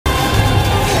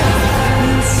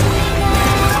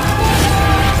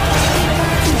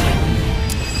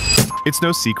It's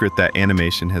no secret that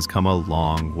animation has come a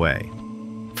long way.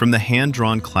 From the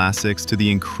hand-drawn classics to the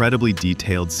incredibly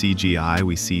detailed CGI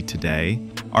we see today,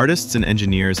 artists and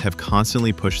engineers have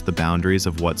constantly pushed the boundaries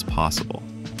of what's possible.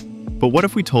 But what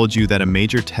if we told you that a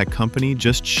major tech company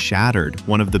just shattered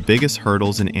one of the biggest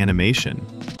hurdles in animation,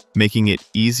 making it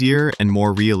easier and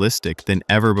more realistic than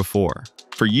ever before?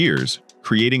 For years,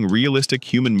 creating realistic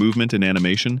human movement in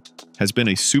animation has been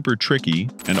a super tricky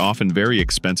and often very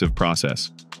expensive process.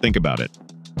 Think about it.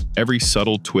 Every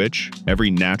subtle twitch,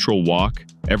 every natural walk,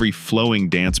 every flowing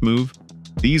dance move,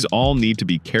 these all need to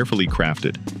be carefully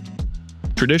crafted.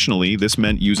 Traditionally, this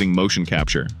meant using motion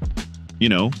capture. You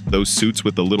know, those suits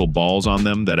with the little balls on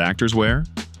them that actors wear?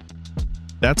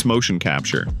 That's motion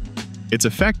capture. It's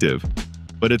effective,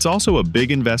 but it's also a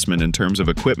big investment in terms of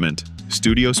equipment,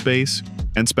 studio space,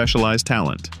 and specialized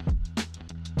talent.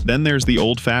 Then there's the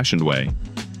old-fashioned way,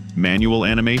 manual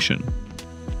animation.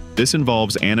 This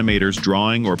involves animators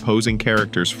drawing or posing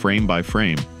characters frame by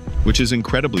frame, which is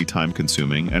incredibly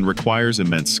time-consuming and requires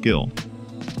immense skill.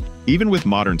 Even with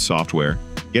modern software,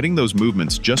 getting those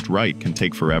movements just right can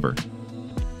take forever.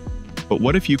 But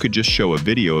what if you could just show a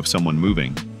video of someone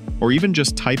moving, or even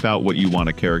just type out what you want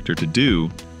a character to do,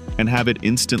 and have it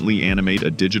instantly animate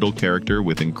a digital character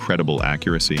with incredible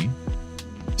accuracy?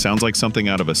 Sounds like something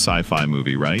out of a sci-fi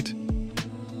movie, right?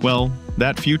 Well,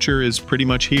 that future is pretty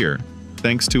much here,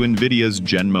 thanks to NVIDIA's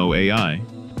GenMo AI.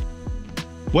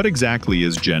 What exactly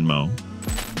is GenMo?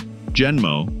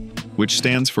 GenMo, which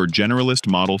stands for Generalist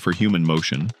Model for Human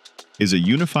Motion, is a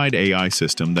unified AI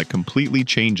system that completely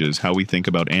changes how we think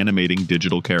about animating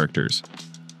digital characters.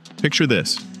 Picture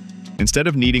this. Instead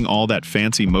of needing all that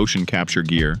fancy motion capture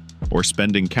gear or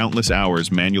spending countless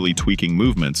hours manually tweaking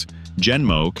movements,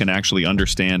 GenMo can actually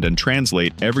understand and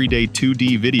translate everyday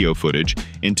 2D video footage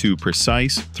into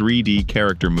precise 3D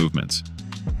character movements.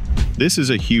 This is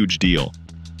a huge deal.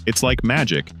 It's like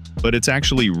magic, but it's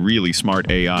actually really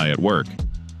smart AI at work.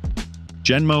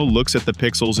 GenMo looks at the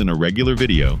pixels in a regular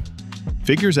video,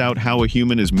 figures out how a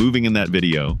human is moving in that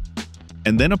video,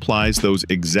 and then applies those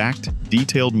exact,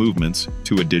 detailed movements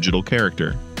to a digital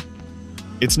character.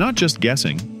 It's not just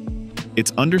guessing,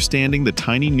 it's understanding the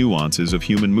tiny nuances of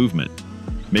human movement,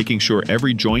 making sure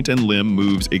every joint and limb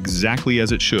moves exactly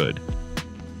as it should.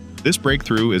 This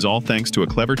breakthrough is all thanks to a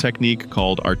clever technique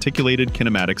called articulated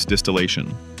kinematics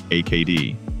distillation,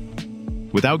 AKD.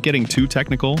 Without getting too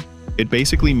technical, it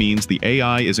basically means the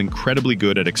AI is incredibly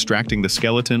good at extracting the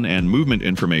skeleton and movement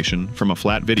information from a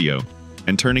flat video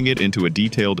and turning it into a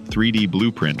detailed 3D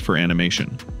blueprint for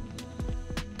animation.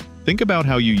 Think about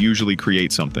how you usually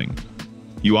create something.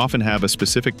 You often have a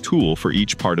specific tool for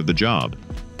each part of the job.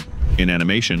 In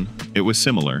animation, it was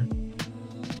similar.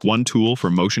 One tool for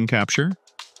motion capture,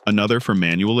 another for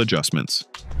manual adjustments,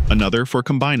 another for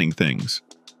combining things.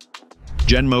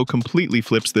 GenMo completely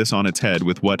flips this on its head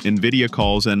with what NVIDIA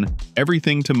calls an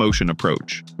everything-to-motion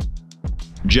approach.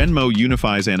 GenMo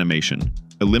unifies animation,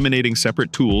 eliminating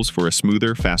separate tools for a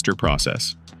smoother, faster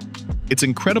process. Its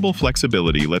incredible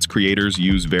flexibility lets creators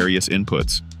use various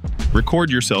inputs. Record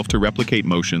yourself to replicate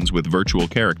motions with virtual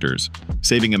characters,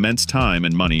 saving immense time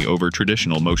and money over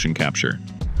traditional motion capture.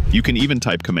 You can even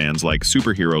type commands like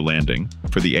superhero landing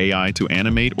for the AI to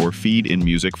animate or feed in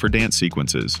music for dance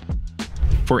sequences.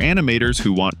 For animators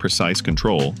who want precise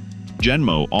control,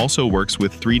 GenMo also works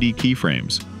with 3D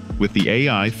keyframes, with the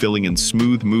AI filling in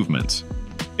smooth movements.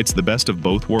 It's the best of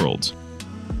both worlds.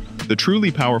 The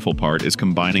truly powerful part is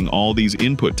combining all these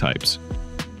input types.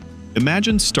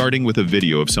 Imagine starting with a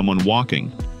video of someone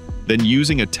walking, then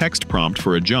using a text prompt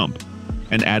for a jump,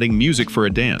 and adding music for a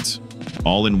dance,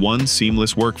 all in one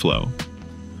seamless workflow.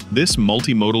 This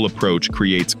multimodal approach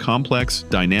creates complex,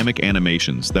 dynamic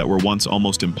animations that were once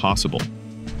almost impossible.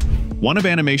 One of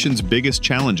animation's biggest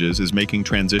challenges is making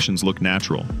transitions look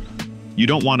natural. You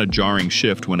don't want a jarring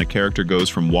shift when a character goes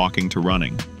from walking to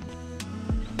running.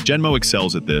 GenMo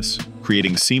excels at this,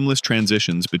 creating seamless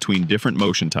transitions between different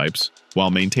motion types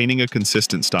while maintaining a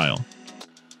consistent style.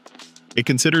 It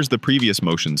considers the previous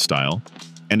motion style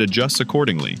and adjusts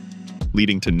accordingly,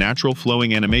 leading to natural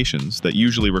flowing animations that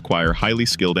usually require highly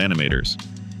skilled animators.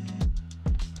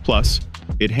 Plus,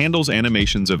 it handles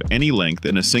animations of any length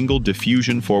in a single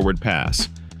diffusion forward pass,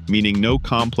 meaning no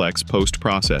complex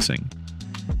post-processing.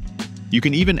 You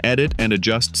can even edit and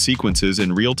adjust sequences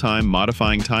in real time,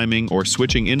 modifying timing or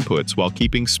switching inputs while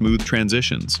keeping smooth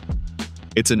transitions.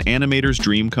 It's an animator's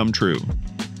dream come true.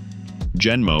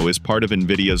 GenMo is part of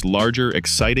NVIDIA's larger,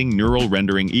 exciting neural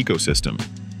rendering ecosystem,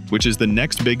 which is the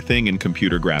next big thing in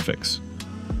computer graphics.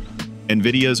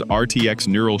 NVIDIA's RTX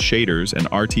Neural Shaders and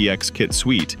RTX Kit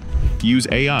Suite use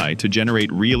AI to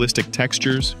generate realistic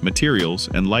textures, materials,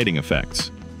 and lighting effects.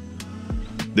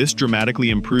 This dramatically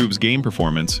improves game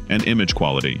performance and image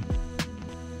quality.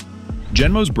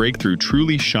 GenMo's breakthrough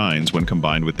truly shines when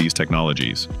combined with these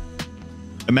technologies.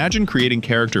 Imagine creating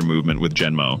character movement with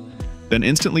GenMo, then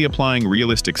instantly applying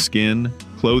realistic skin,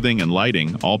 clothing, and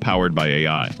lighting, all powered by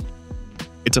AI.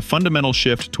 It's a fundamental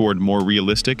shift toward more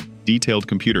realistic, detailed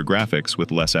computer graphics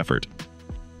with less effort.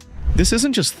 This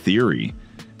isn't just theory.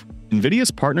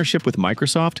 NVIDIA's partnership with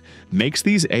Microsoft makes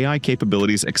these AI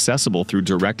capabilities accessible through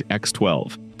DirectX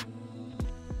 12.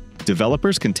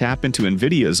 Developers can tap into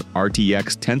NVIDIA's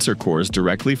RTX Tensor cores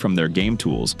directly from their game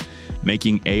tools,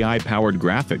 making AI-powered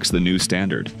graphics the new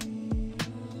standard.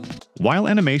 While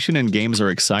animation in games are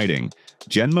exciting,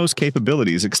 GenMo's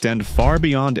capabilities extend far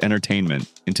beyond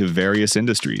entertainment into various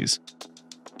industries.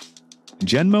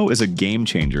 GenMo is a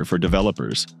game-changer for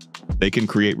developers. They can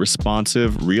create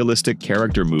responsive, realistic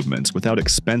character movements without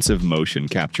expensive motion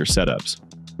capture setups.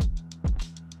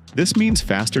 This means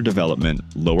faster development,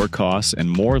 lower costs, and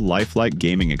more lifelike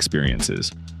gaming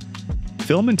experiences.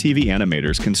 Film and TV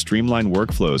animators can streamline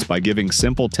workflows by giving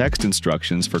simple text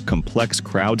instructions for complex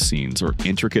crowd scenes or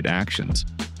intricate actions.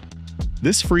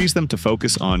 This frees them to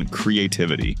focus on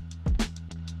creativity.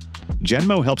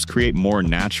 GenMo helps create more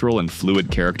natural and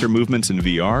fluid character movements in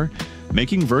VR,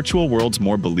 making virtual worlds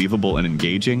more believable and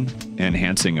engaging,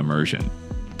 enhancing immersion.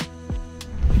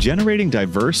 Generating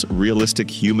diverse, realistic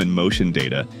human motion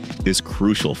data is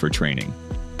crucial for training.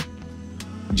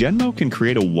 GenMo can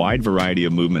create a wide variety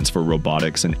of movements for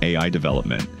robotics and AI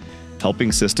development,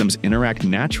 helping systems interact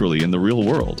naturally in the real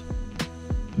world.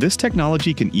 This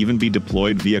technology can even be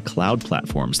deployed via cloud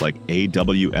platforms like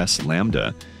AWS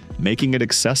Lambda, making it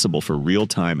accessible for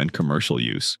real-time and commercial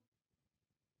use.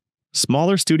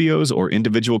 Smaller studios or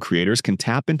individual creators can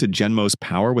tap into GenMo's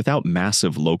power without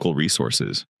massive local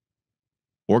resources.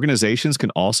 Organizations can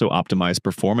also optimize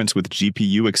performance with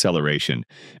GPU acceleration,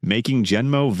 making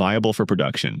GenMo viable for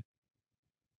production.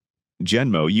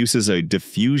 GenMo uses a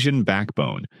diffusion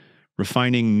backbone,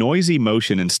 refining noisy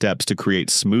motion and steps to create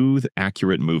smooth,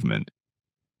 accurate movement.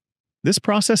 This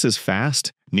process is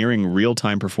fast, nearing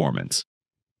real-time performance.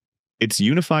 Its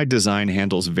unified design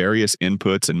handles various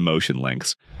inputs and motion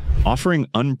lengths, offering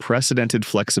unprecedented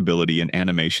flexibility in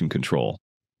animation control.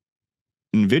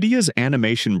 NVIDIA's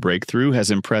animation breakthrough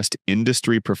has impressed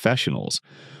industry professionals,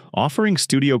 offering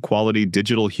studio-quality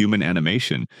digital human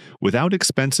animation without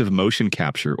expensive motion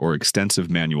capture or extensive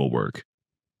manual work.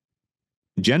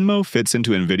 GenMo fits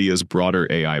into NVIDIA's broader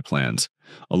AI plans,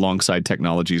 alongside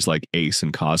technologies like ACE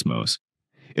and Cosmos.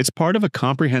 It's part of a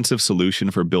comprehensive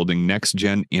solution for building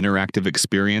next-gen interactive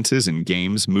experiences in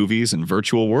games, movies, and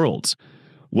virtual worlds.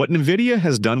 What NVIDIA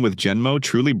has done with GenMo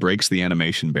truly breaks the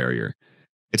animation barrier.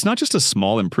 It's not just a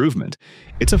small improvement,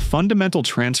 it's a fundamental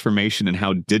transformation in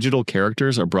how digital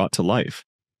characters are brought to life.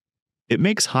 It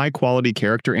makes high-quality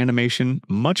character animation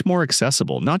much more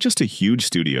accessible, not just to huge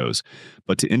studios,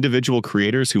 but to individual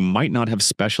creators who might not have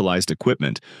specialized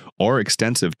equipment or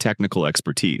extensive technical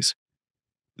expertise.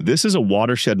 This is a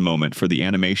watershed moment for the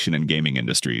animation and gaming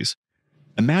industries.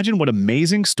 Imagine what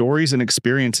amazing stories and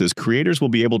experiences creators will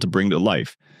be able to bring to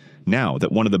life, now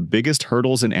that one of the biggest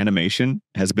hurdles in animation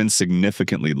has been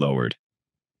significantly lowered.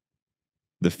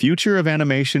 The future of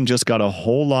animation just got a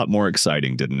whole lot more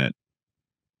exciting, didn't it?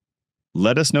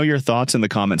 Let us know your thoughts in the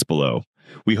comments below.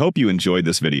 We hope you enjoyed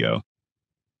this video.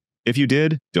 If you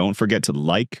did, don't forget to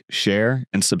like, share,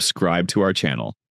 and subscribe to our channel.